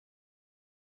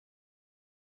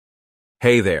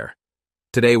Hey there.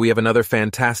 Today we have another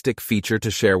fantastic feature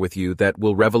to share with you that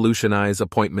will revolutionize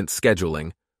appointment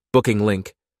scheduling, booking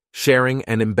link, sharing,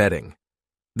 and embedding.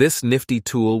 This nifty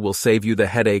tool will save you the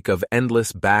headache of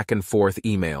endless back and forth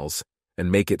emails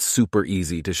and make it super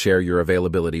easy to share your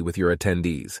availability with your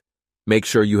attendees. Make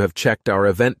sure you have checked our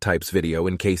event types video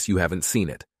in case you haven't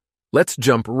seen it. Let's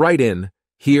jump right in.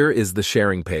 Here is the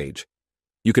sharing page.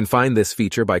 You can find this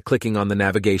feature by clicking on the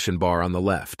navigation bar on the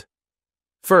left.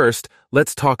 First,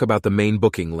 let's talk about the main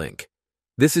booking link.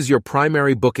 This is your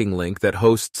primary booking link that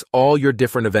hosts all your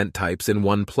different event types in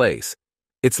one place.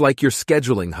 It's like your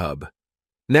scheduling hub.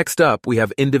 Next up, we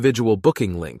have individual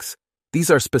booking links. These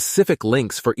are specific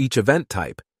links for each event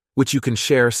type, which you can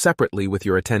share separately with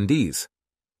your attendees.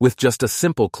 With just a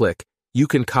simple click, you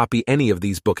can copy any of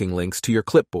these booking links to your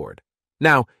clipboard.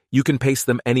 Now, you can paste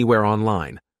them anywhere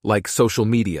online, like social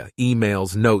media,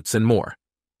 emails, notes, and more.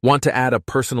 Want to add a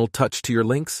personal touch to your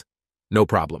links? No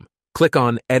problem. Click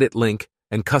on Edit Link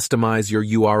and customize your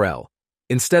URL.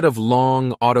 Instead of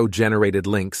long, auto-generated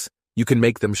links, you can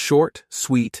make them short,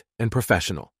 sweet, and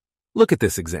professional. Look at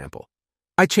this example.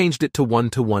 I changed it to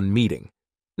one-to-one meeting.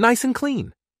 Nice and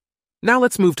clean. Now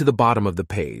let's move to the bottom of the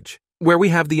page, where we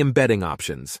have the embedding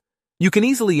options. You can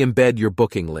easily embed your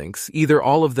booking links, either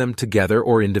all of them together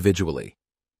or individually.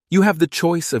 You have the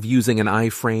choice of using an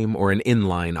iframe or an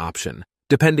inline option,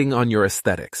 depending on your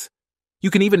aesthetics.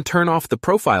 You can even turn off the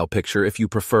profile picture if you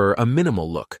prefer a minimal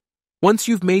look. Once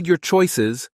you've made your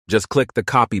choices, just click the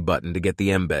copy button to get the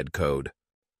embed code.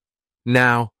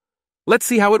 Now, let's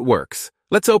see how it works.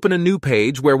 Let's open a new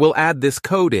page where we'll add this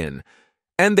code in.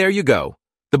 And there you go.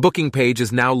 The booking page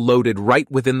is now loaded right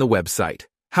within the website.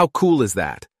 How cool is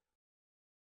that?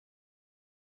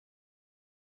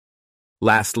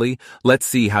 Lastly, let's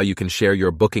see how you can share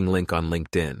your booking link on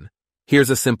LinkedIn. Here's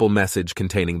a simple message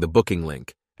containing the booking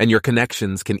link, and your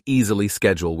connections can easily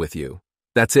schedule with you.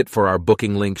 That's it for our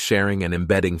booking link sharing and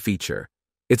embedding feature.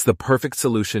 It's the perfect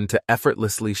solution to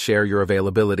effortlessly share your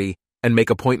availability and make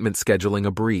appointment scheduling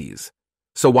a breeze.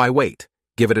 So why wait?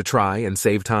 Give it a try and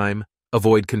save time,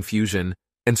 avoid confusion,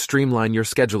 and streamline your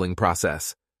scheduling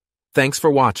process. Thanks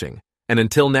for watching, and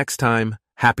until next time,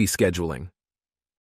 happy scheduling.